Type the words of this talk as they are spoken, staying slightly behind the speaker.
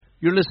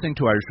You're listening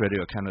to Irish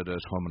Radio Canada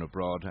at home and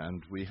abroad,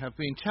 and we have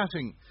been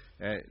chatting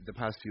the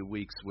past few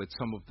weeks with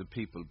some of the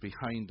people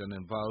behind and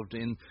involved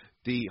in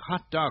the Hot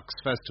Docs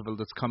Festival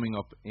that's coming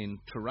up in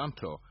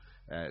Toronto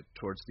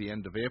towards the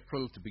end of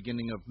April, the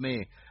beginning of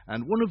May.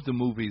 And one of the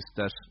movies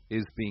that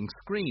is being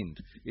screened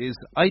is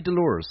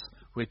Dolours,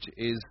 which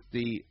is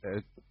the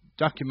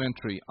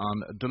documentary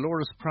on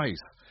Dolours Price.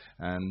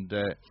 And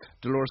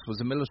Dolours was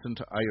a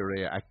militant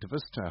IRA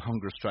activist, a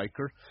hunger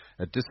striker,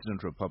 a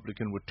dissident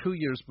Republican, with 2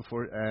 years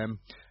before, 2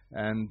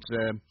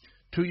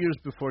 years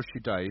before she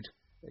died,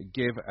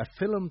 gave a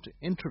filmed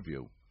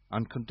interview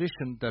on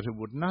condition that it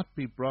would not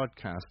be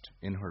broadcast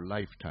in her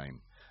lifetime.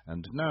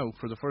 And now,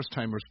 for the first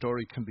time, her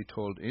story can be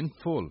told in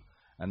full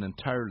and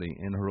entirely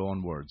in her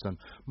own words. And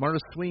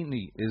Maurice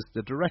Sweeney is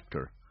the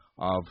director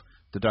of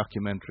the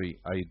documentary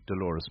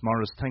Dolours.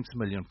 Maurice, thanks a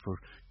million for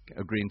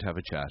agreeing to have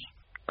a chat.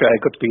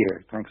 Good to be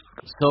here. Thanks.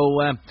 So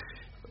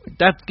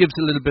that gives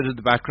a little bit of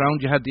the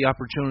background. You had the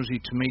opportunity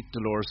to meet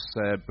Dolours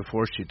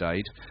before she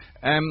died.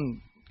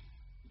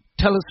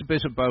 Tell us a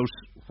bit about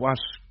what,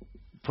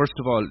 first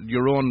of all,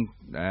 your own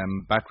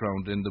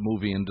background in the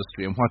movie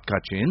industry and what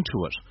got you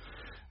into it,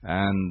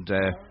 and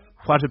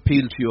what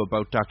appealed to you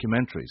about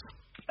documentaries.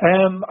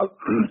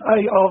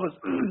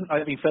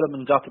 I've been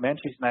filming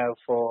documentaries now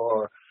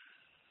for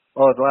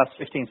the last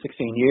 15,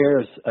 16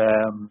 years.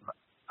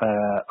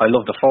 I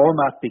love the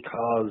format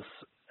because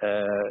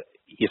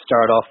you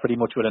start off pretty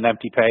much with an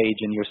empty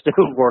page and you're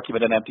still working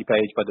with an empty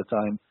page by the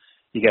time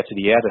you get to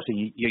the edit.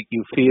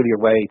 You feel your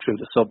way through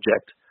the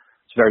subject.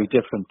 It's very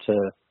different to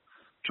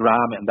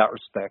drama in that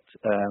respect.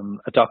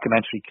 A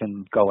documentary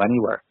can go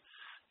anywhere,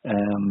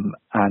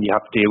 and you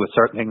have to deal with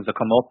certain things that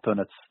come up, and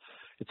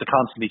it's a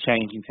constantly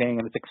changing thing,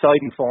 and it's an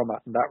exciting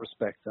format in that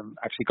respect. And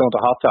actually going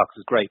to Hot Docs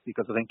is great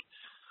because I think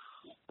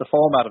the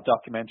format of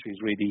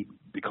documentaries really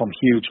become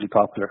hugely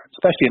popular,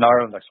 especially in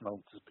Ireland. I suppose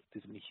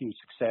there's been a huge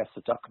success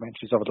of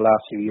documentaries over the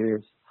last few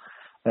years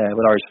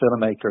with Irish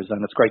filmmakers,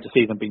 and it's great to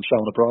see them being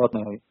shown abroad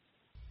now.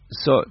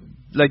 So,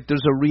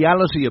 there's a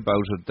reality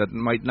about it that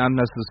might not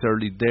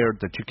necessarily there,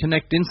 that you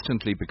connect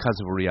instantly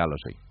because of a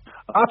reality.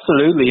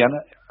 Absolutely, and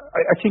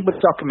I think with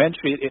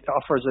documentary, it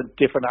offers a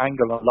different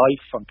angle on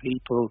life, on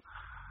people,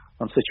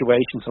 on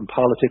situations, on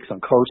politics, on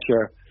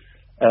culture.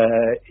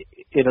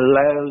 It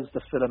allows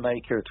the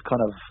filmmaker to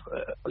kind of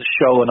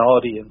show an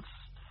audience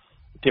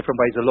different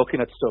ways of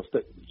looking at stuff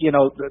that,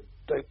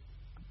 that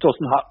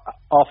doesn't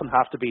often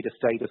have to be the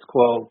status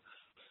quo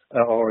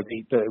or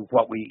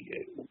what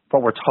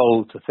we're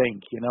told to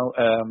think.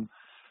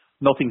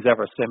 Nothing's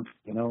ever simple.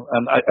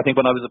 And I think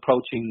when I was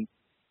approaching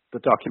the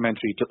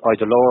documentary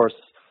Dolours,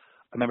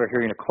 I remember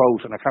hearing a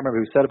quote, and I can't remember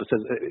who said it, but it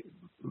says,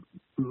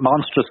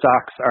 "Monstrous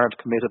acts aren't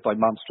committed by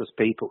monstrous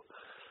people.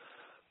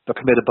 They're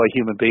committed by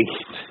human beings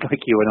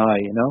like you and I,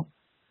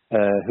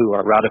 who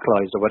are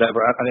radicalized or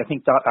whatever." And I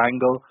think that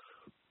angle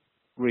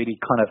really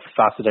kind of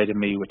fascinated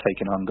me with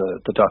taking on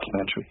the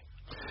documentary.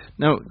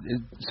 Now,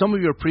 some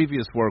of your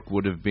previous work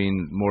would have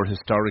been more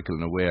historical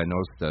in a way. I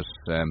noticed that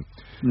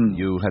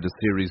you had a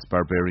series,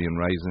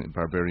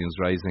 Barbarians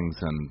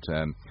Risings and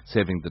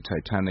Saving the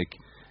Titanic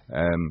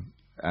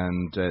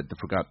and The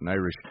Forgotten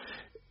Irish.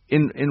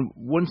 In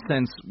one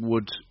sense,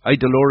 would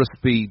Dolours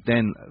be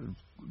then,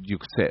 you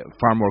could say,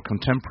 far more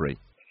contemporary?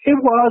 It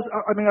was.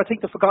 I mean, I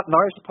think The Forgotten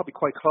Irish is probably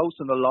quite close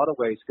in a lot of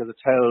ways because it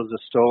tells a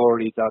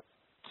story that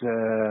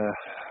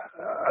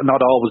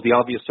not always the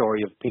obvious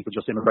story of people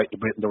just immigrating to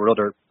Britain. There were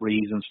other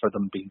reasons for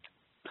them being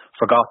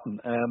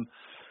forgotten. I've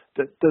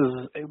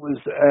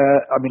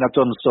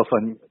done stuff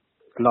on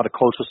a lot of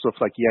cultural stuff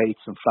like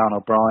Yeats and Flann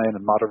O'Brien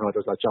and modern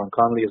writers like John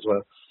Connolly as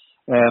well.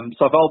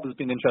 So I've always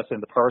been interested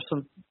in the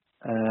person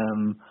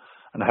and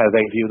how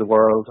they view the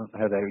world and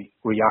how they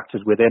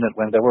reacted within it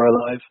when they were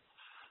alive.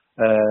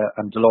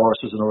 And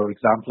Dolours is another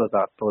example of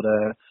that. But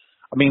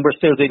we're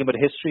still dealing with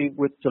history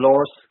with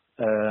Dolours.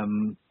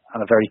 And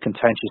a very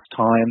contentious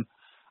time.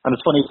 And it's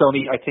funny, it's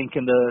only, I think,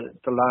 in the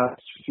last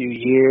few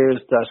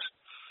years that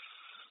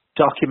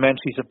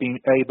documentaries have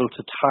been able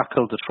to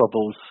tackle the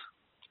troubles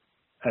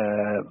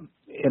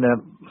in a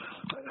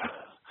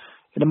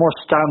more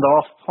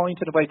standoff point,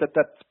 in a way that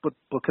but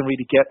can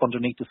really get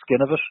underneath the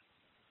skin of it.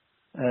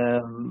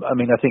 I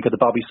think of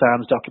the Bobby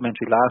Sands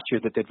documentary last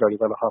year that did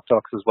very well at Hot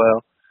Docs as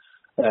well.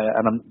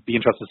 And I'd be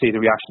interested to see the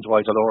reaction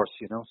to Dolours,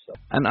 So.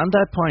 And on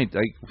that point,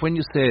 when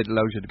you say it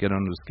allows you to get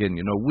under the skin,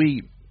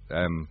 we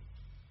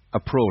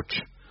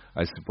approach,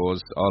 I suppose,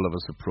 all of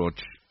us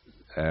approach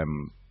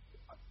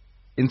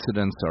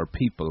incidents or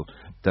people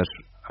that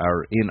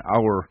are in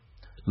our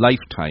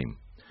lifetime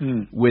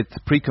with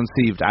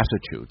preconceived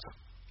attitudes.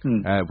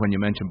 When you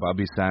mention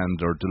Bobby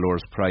Sands or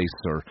Dolours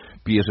Price or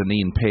be it an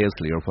Ian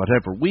Paisley or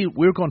whatever,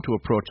 we're going to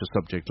approach a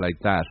subject like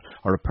that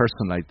or a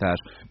person like that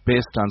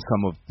based on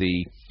some of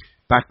the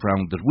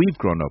background that we've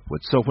grown up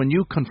with. So when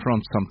you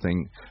confront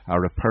something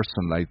or a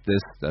person like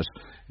this that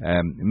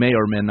may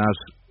or may not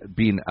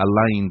be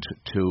aligned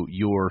to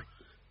your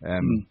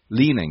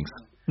leanings,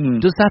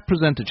 does that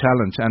present a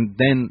challenge? And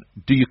then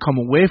do you come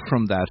away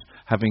from that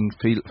having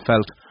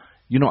felt,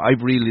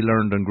 I've really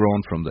learned and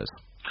grown from this?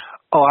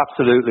 Oh,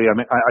 absolutely. I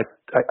mean,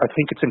 I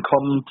think it's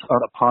incumbent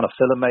upon a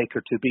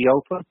filmmaker to be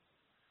open.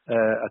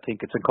 I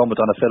think it's incumbent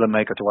on a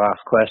filmmaker to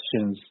ask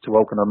questions, to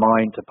open their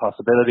mind to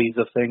possibilities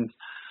of things.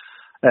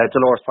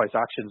 Dolours Price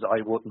actions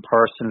I wouldn't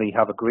personally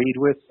have agreed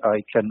with.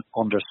 I can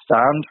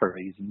understand her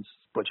reasons,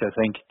 which I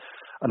think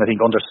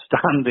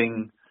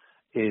understanding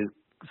is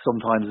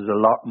sometimes a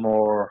lot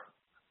more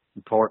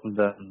important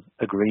than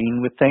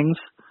agreeing with things.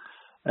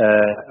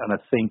 And I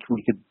think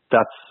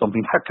that's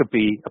something that could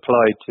be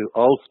applied to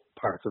all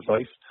parts of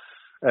life.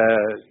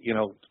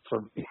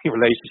 From your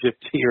relationship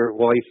to your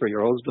wife or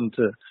your husband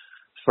to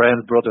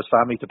friends, brothers,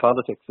 family to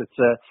politics.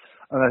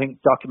 And I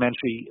think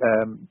documentary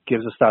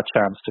gives us that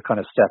chance to kind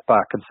of step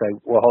back and say,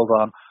 well, hold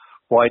on,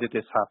 why did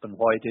this happen?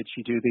 Why did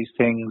she do these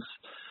things?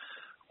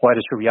 Why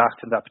did she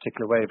react in that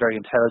particular way? A very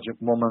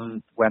intelligent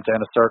woman went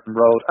down a certain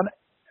road. And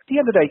at the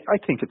end of the day, I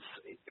think it's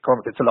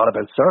a lot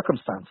about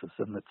circumstances,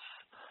 and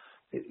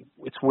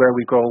it's where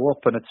we grow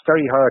up, and it's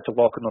very hard to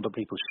walk in other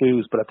people's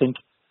shoes. But I think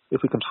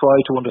if we can try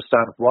to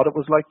understand what it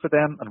was like for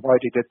them and why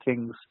they did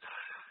things,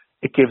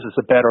 it gives us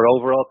a better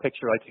overall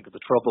picture, I think, of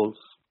the troubles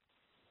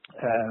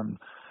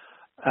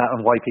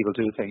and why people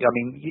do things. I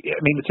mean,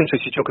 it's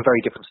interesting. She took a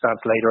very different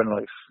stance later in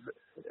life,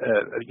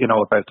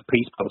 about the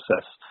peace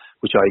process,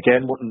 which I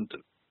again wouldn't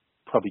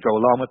probably go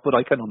along with, but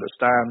I can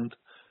understand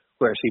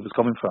where she was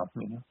coming from.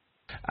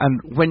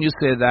 And when you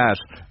say that,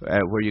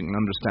 where you can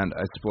understand,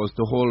 I suppose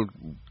the whole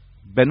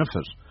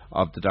benefit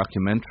of the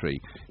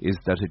documentary is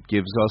that it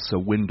gives us a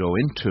window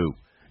into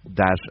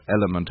that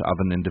element of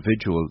an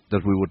individual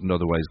that we wouldn't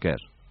otherwise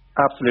get.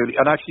 Absolutely.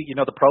 And actually,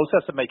 the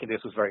process of making this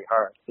was very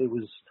hard. It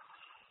was,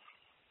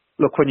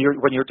 look, when you're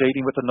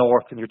dealing with the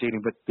North and you're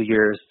dealing with the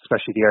years,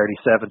 especially the early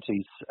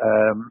 70s,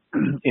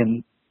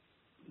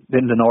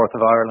 in the north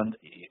of Ireland,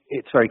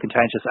 it's very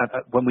contentious.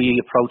 And when we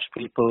approached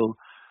people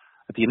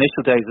at the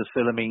initial days of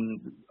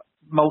filming,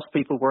 most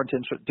people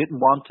didn't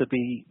want to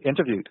be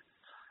interviewed.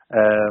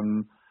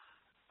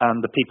 And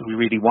the people we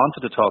really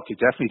wanted to talk to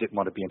definitely didn't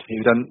want to be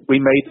interviewed. And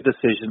we made the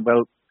decision,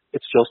 well,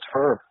 it's just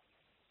her.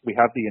 We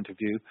have the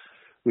interview.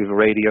 We have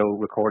radio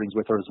recordings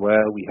with her as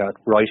well. We had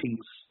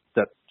writings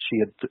that she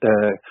had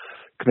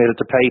committed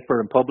to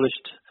paper and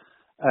published.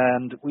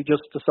 And we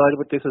just decided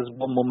that this is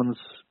one woman's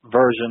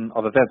version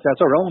of events.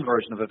 That's our own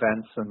version of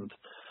events,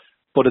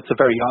 but it's a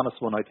very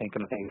honest one, I think,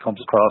 and I think it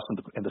comes across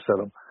in the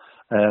film.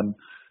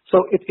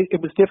 So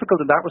it was difficult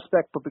in that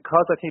respect, but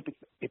because I think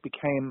it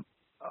became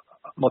a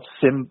much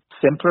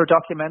simpler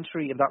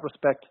documentary in that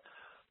respect,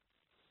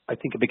 I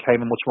think it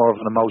became had more of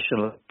an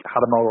emotional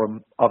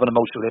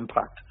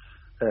impact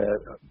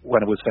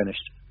when it was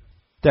finished.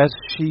 That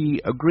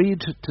she agreed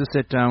to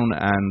sit down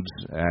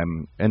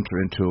and enter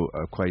into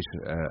quite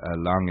a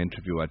long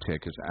interview, I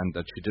take it, and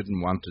that she didn't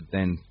want it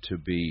then to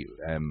be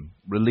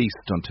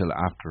released until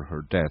after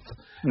her death.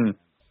 Mm.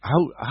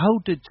 How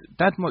did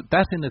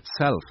that in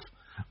itself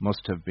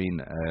must have been,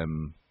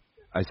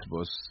 I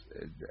suppose,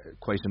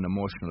 quite an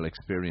emotional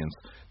experience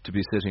to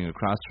be sitting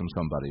across from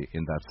somebody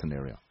in that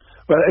scenario?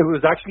 Well, it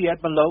was actually Ed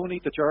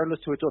Maloney, the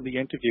journalist who had done the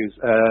interviews,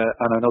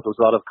 and I know there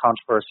was a lot of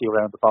controversy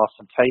around the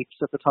Boston tapes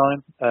at the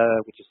time,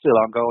 which is still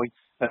ongoing.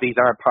 These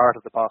aren't part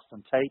of the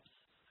Boston tapes.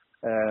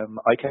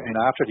 I came in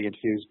after the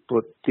interviews,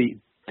 but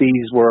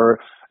these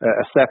were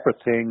a separate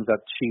thing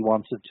that she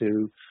wanted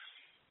to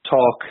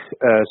talk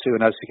to,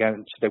 and as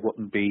again, they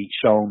wouldn't be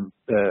shown,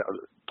 they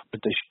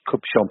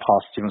could be shown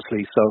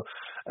posthumously. So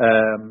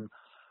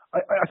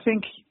I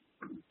think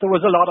there was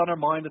a lot on her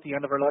mind at the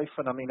end of her life,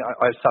 and I mean,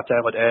 I sat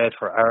down with Ed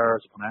for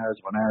hours upon hours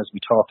upon hours. We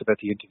talked about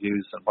the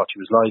interviews and what she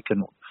was like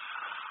and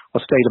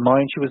what state of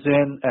mind she was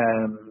in.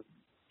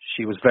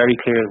 She was very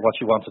clear what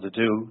she wanted to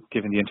do,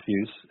 given the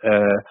interviews.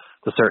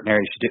 There's certain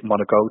areas she didn't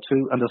want to go to,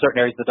 and there's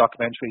certain areas of the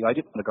documentary I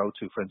didn't want to go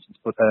to, for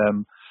instance. But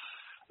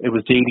it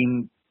was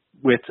dealing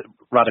with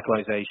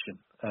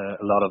radicalisation,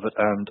 a lot of it,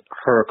 and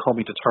her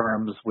coming to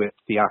terms with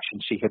the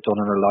actions she had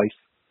done in her life,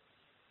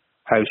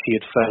 how she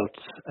had felt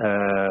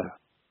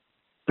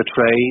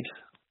betrayed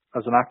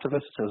as an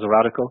activist, as a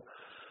radical,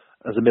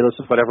 as a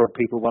militant, whatever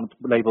people want to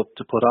label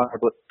to put on her,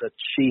 but that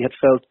she had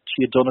felt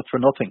she had done it for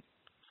nothing.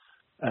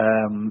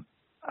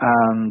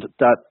 And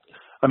that,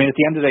 I mean, at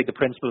the end of the day, the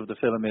principle of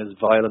the film is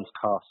violence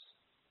costs.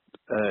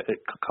 It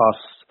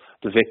costs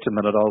the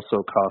victim, and it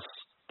also costs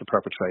the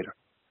perpetrator.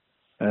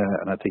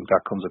 And I think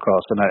that comes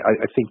across. And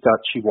I think that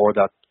she wore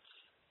that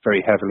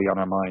very heavily on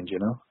her mind,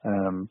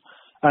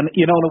 And,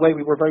 in a way,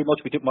 we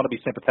didn't want to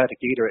be sympathetic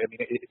either. I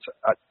mean,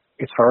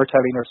 it's her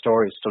telling her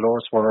story, it's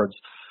Dolours' words,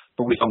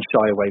 but we don't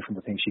shy away from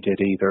the things she did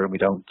either, and we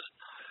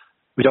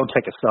don't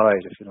take a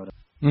side, if you know what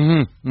I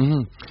mean. Mm-hmm,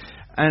 mm-hmm.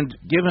 And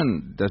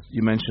given that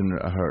you mentioned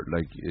her,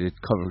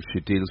 she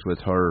deals with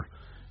her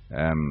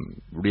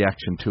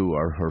reaction to,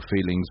 or her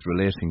feelings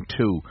relating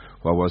to,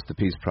 what was the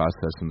peace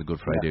process and the Good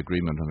Friday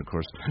Agreement, and of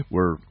course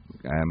we're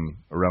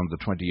around the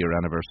 20-year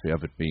anniversary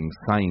of it being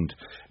signed.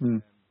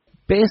 Mm.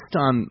 Based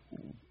on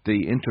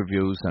the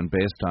interviews and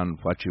based on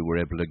what you were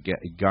able to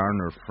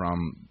garner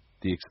from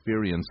the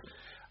experience,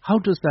 how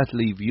does that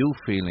leave you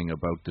feeling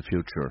about the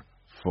future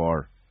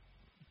for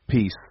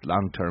peace,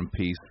 long-term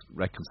peace,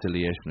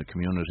 reconciliation of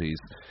communities,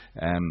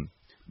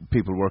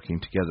 people working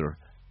together,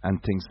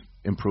 and things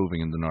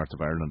improving in the north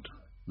of Ireland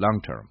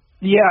long-term.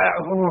 Yeah,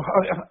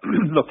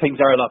 look,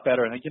 things are a lot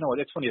better. And,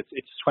 it's funny,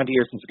 it's 20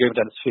 years since the agreement,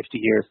 and it's 50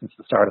 years since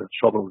the start of the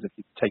Troubles. If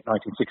you take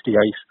 1968,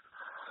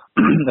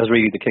 as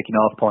really the kicking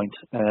off point.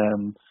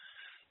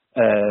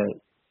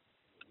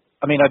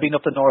 I've been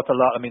up the north a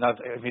lot. I've met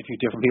a few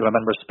different people. I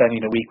remember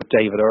spending a week with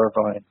David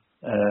Irvine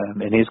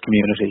in his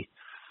community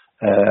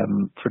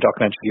for a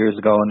documentary years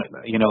ago.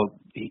 And,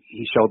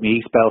 he showed me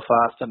East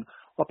Belfast. And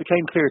what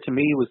became clear to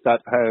me was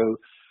that how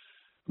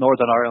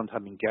Northern Ireland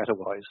had been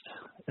ghettoised,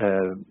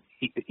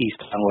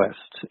 east and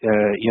west,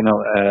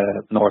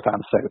 north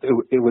and south.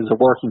 It was a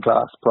working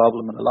class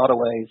problem in a lot of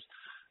ways.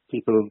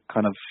 People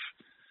kind of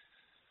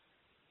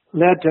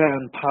led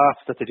down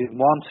paths that they didn't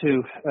want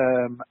to,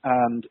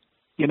 and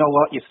you know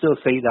what? You still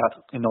see that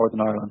in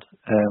Northern Ireland.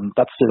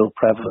 That's still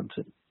prevalent.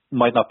 It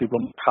might not be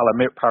run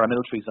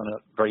paramilitaries in a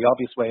very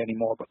obvious way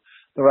anymore, but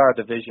there are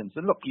divisions.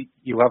 And look,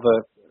 you have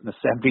an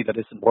assembly that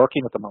isn't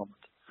working at the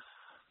moment.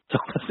 So,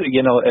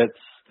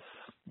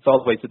 it's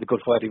always that the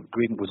Good Friday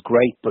Agreement was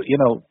great, but,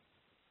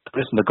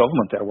 there isn't a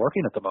government there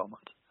working at the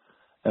moment.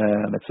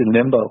 It's in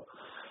limbo.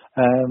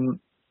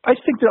 I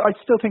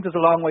still think there's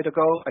a long way to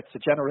go. It's a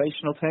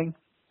generational thing.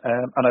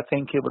 And I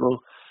think it will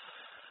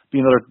be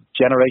another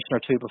generation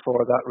or two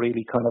before that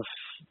really kind of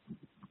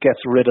gets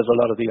rid of a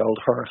lot of the old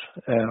hurt.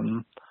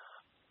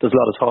 There's a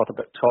lot of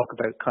talk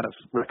about kind of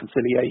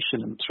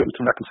reconciliation and truth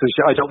and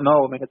reconciliation. I don't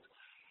know.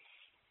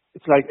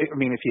 It's like, if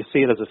you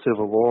see it as a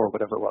civil war or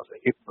whatever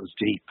it was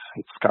deep.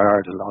 It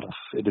scarred a lot of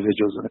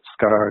individuals and it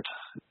scarred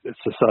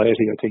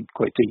society, I think,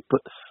 quite deep. But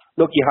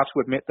look, you have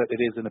to admit that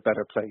it is in a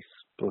better place.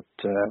 But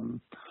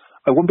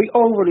I wouldn't be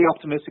overly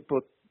optimistic,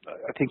 but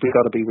I think we've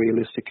got to be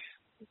realistic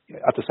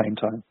at the same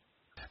time.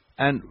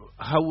 And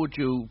how would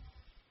you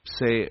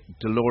say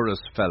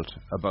Dolours felt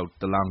about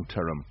the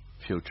long-term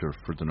future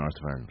for the north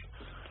of Ireland?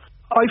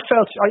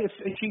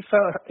 She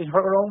felt, in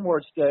her own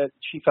words, that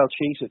she felt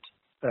cheated.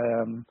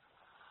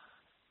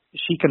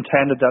 She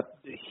contended that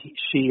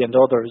she and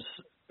others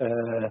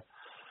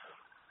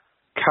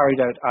carried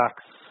out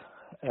acts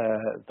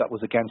that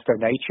was against their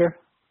nature,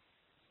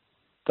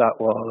 that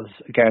was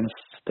against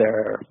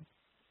their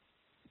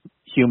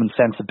human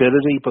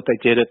sensibility, but they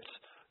did it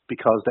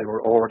because they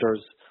were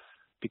orders,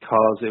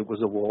 because it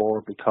was a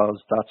war,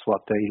 because that's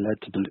what they led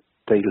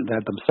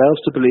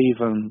themselves to believe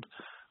and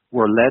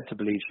were led to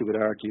believe, she would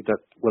argue, that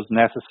was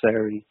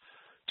necessary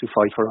to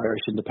fight for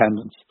Irish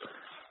independence.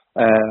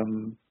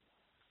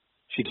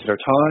 She did her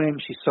time,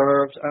 she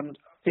served, and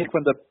I think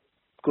when the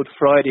Good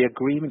Friday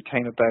Agreement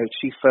came about,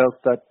 she felt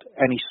that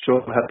any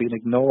struggle had been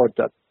ignored,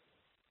 that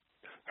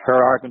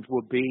her argument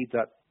would be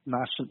that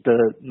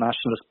the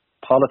nationalist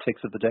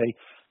politics of the day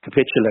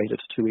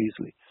capitulated too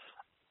easily.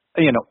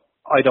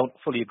 I don't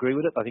fully agree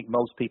with it. I think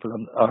most people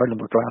in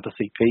Ireland were glad to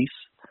see peace.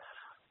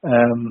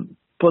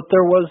 But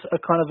there was a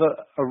kind of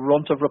a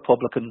runt of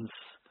Republicans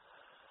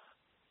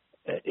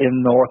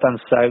in North and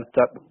South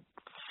that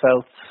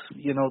felt,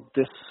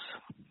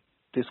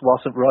 this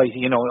wasn't right.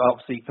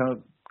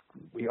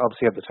 We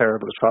obviously had the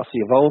terrible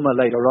atrocity of Omagh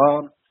later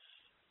on.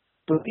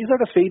 But these are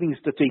the feelings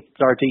that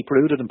are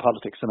deep-rooted in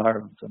politics in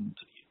Ireland. And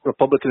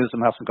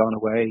republicanism hasn't gone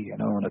away,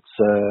 and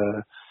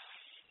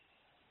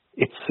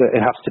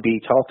it has to be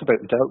talked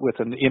about and dealt with.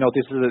 And,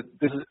 this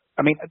is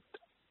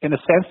in a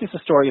sense, it's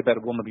a story about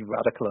a woman being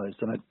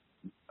radicalised. And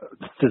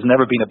there's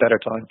never been a better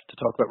time to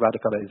talk about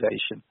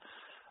radicalisation.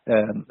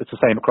 It's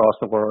the same across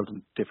the world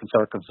in different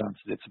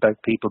circumstances. It's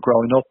about people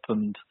growing up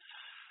and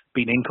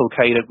being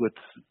inculcated with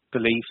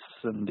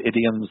beliefs and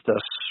idioms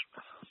that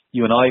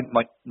you and I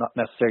might not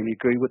necessarily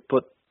agree with,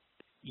 but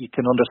you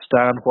can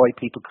understand why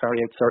people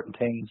carry out certain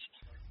things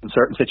in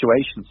certain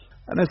situations.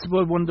 And I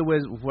suppose one of the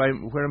ways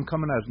where I'm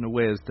coming at in a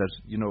way is that,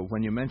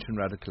 when you mention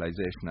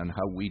radicalisation and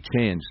how we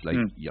changed,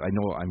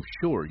 I'm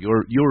sure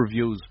your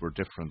views were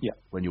different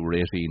when you were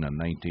 18 and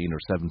 19 or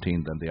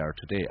 17 than they are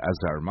today, as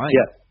are mine.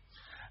 Yeah.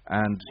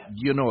 And,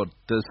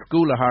 the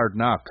school of hard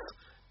knocks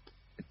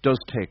does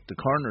take the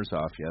corners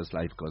off you as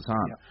life goes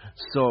on. Yeah.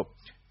 So,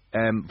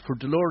 for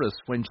Dolours,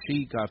 when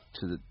she got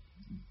to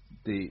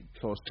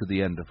close to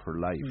the end of her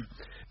life,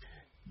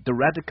 the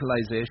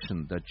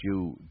radicalisation that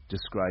you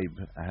describe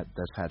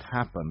that had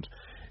happened,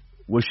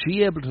 was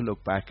she able to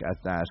look back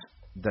at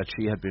that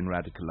she had been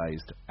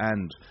radicalised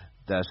and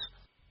that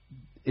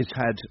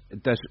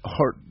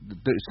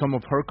some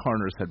of her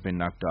corners had been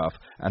knocked off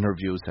and her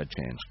views had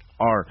changed?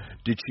 Or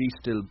did she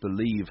still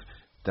believe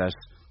that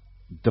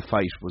the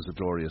fight was a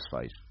glorious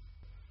fight?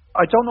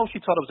 I don't know if she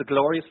thought it was a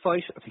glorious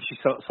fight. I think she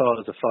saw it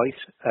as a fight.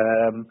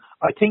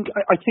 I think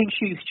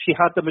she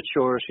had the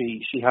maturity.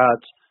 She had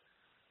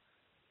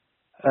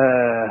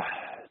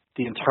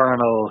the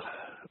internal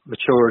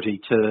maturity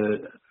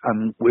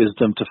and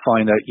wisdom to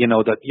find out,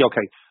 that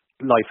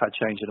life had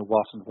changed and it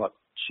wasn't what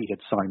she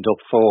had signed up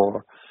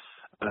for.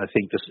 And I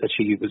think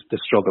the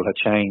struggle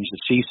had changed as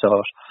she saw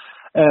it.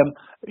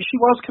 She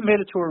was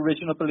committed to her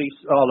original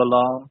beliefs all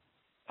along.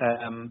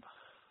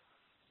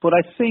 But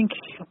I think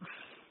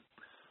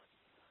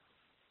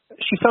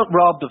she felt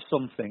robbed of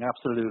something.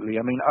 Absolutely.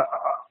 I mean,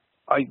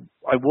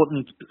 I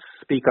wouldn't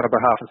speak on her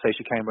behalf and say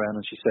she came around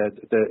and she said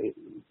that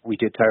we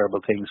did terrible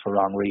things for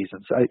wrong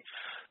reasons.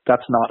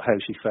 That's not how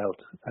she felt.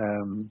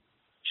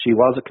 She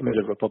was a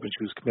committed Republican.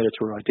 She was committed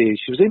to her ideas.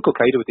 She was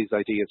inculcated with these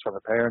ideas from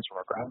her parents,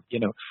 from her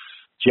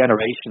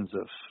generations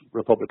of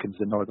Republicans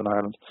in Northern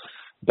Ireland,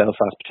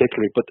 Belfast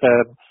particularly. But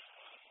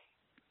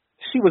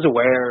she was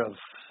aware of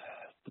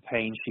the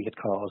pain she had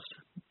caused.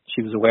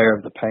 She was aware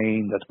of the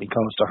pain that had been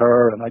caused to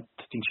her, and I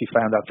think she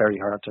found that very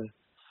hard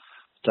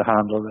to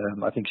handle.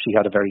 I think she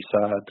had a very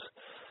sad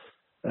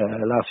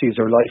last few years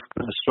of her life,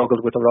 kind of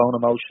struggled with her own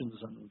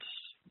emotions and,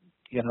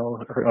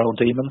 her own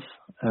demons.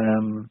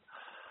 And,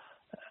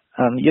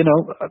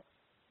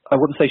 I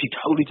wouldn't say she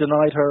totally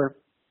denied her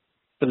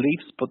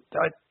beliefs, but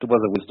there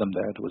was a wisdom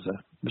there. There was a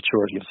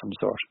maturity of some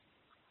sort,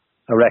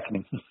 a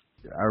reckoning.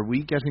 Are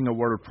we getting a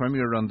world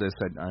premiere on this?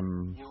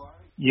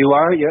 You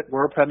are, yeah.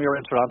 World premiere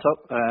in Toronto,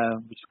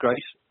 which is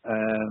great.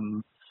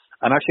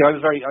 And actually,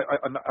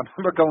 I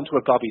remember going to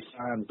a Bobby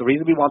Sands. The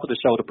reason we wanted to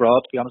show it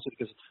abroad, to be honest with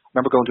you, because I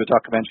remember going to a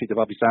documentary to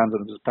Bobby Sands,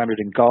 and it was premiered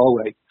in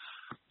Galway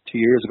 2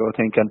 years ago, I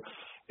think, and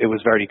it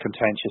was very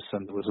contentious,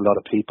 and there was a lot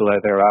of people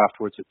out there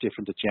afterwards with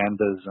different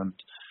agendas, and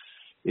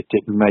it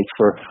didn't make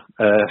for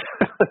a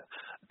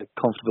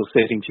comfortable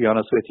sitting, to be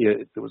honest with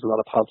you. There was a lot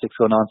of politics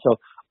going on, so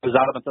I was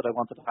adamant that I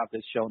wanted to have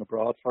this shown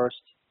abroad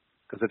first,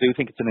 because I do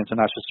think it's an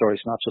international story.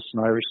 It's not just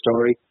an Irish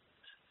story,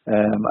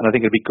 and I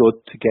think it'd be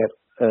good to get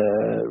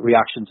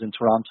reactions in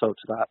Toronto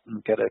to that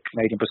and get a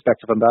Canadian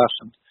perspective on that.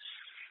 And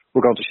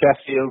we're going to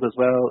Sheffield as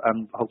well,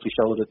 and hopefully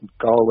show it in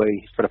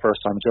Galway for the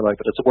first time in July.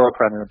 But it's a world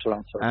premiere in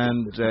Toronto.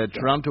 And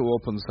Toronto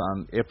opens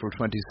on April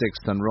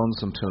 26th and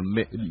runs until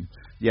May 6th.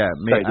 Yeah.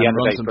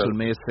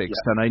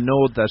 And I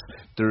know that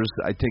there's,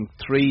 I think,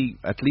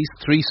 at least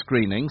three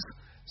screenings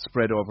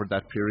spread over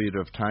that period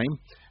of time.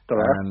 There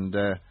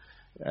are.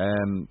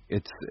 And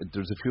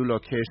there's a few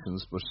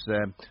locations, but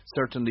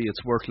certainly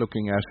it's worth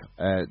looking at.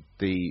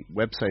 The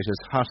website is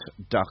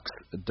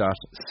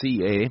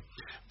hotdocs.ca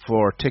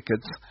for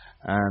tickets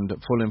and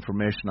full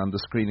information on the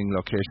screening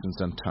locations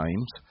and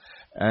times.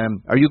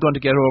 Are you going to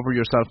get over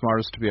yourself,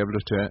 Maurice, to be able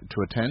to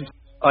attend?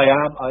 I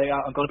am.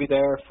 I'm going to be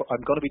there.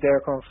 I'm going to be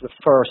there for the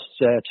first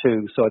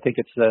two. So I think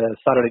it's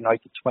Saturday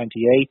night, the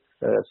 28th,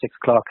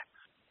 6:00.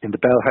 In the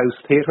Bell House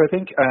Theatre, I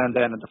think, and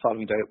then the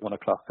following day at 1:00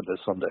 on the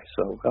Sunday.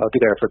 So I'll be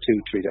there for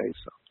 2-3 days.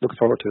 So looking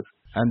forward to it.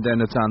 And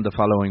then it's on the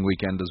following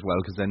weekend as well,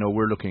 because I know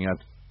we're looking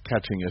at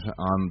catching it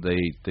on the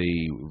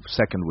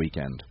second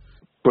weekend.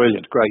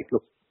 Brilliant, great,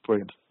 look,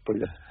 brilliant.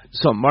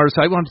 So, Maurice,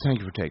 I want to thank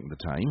you for taking the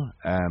time.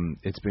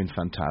 It's been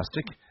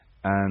fantastic,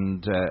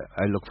 and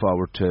I look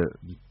forward to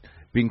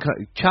being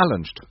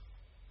challenged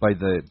by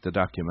the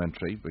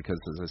documentary,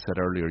 because, as I said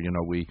earlier,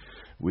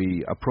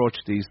 we approach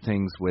these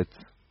things with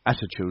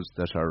attitudes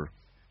that are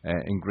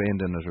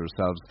ingrained in it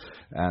ourselves,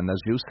 and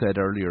as you said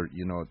earlier,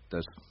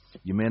 that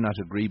you may not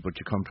agree, but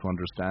you come to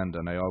understand.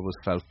 And I always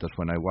felt that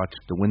when I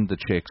watched The Wind That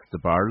Shakes the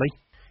Barley,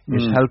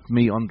 it helped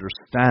me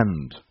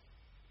understand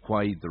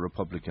why the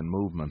Republican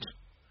movement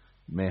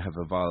may have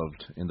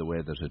evolved in the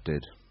way that it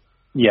did.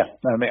 Yeah,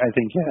 I mean, I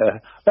think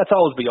let's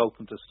always be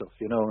open to stuff,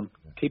 and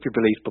keep your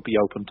beliefs, but be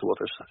open to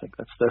others. I think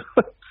that's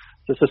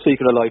the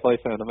secret of life I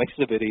found. It makes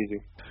it a bit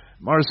easier.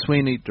 Maurice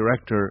Sweeney,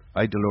 Director,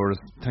 Dolours,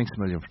 thanks a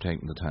million for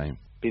taking the time.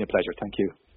 Been a pleasure. Thank you.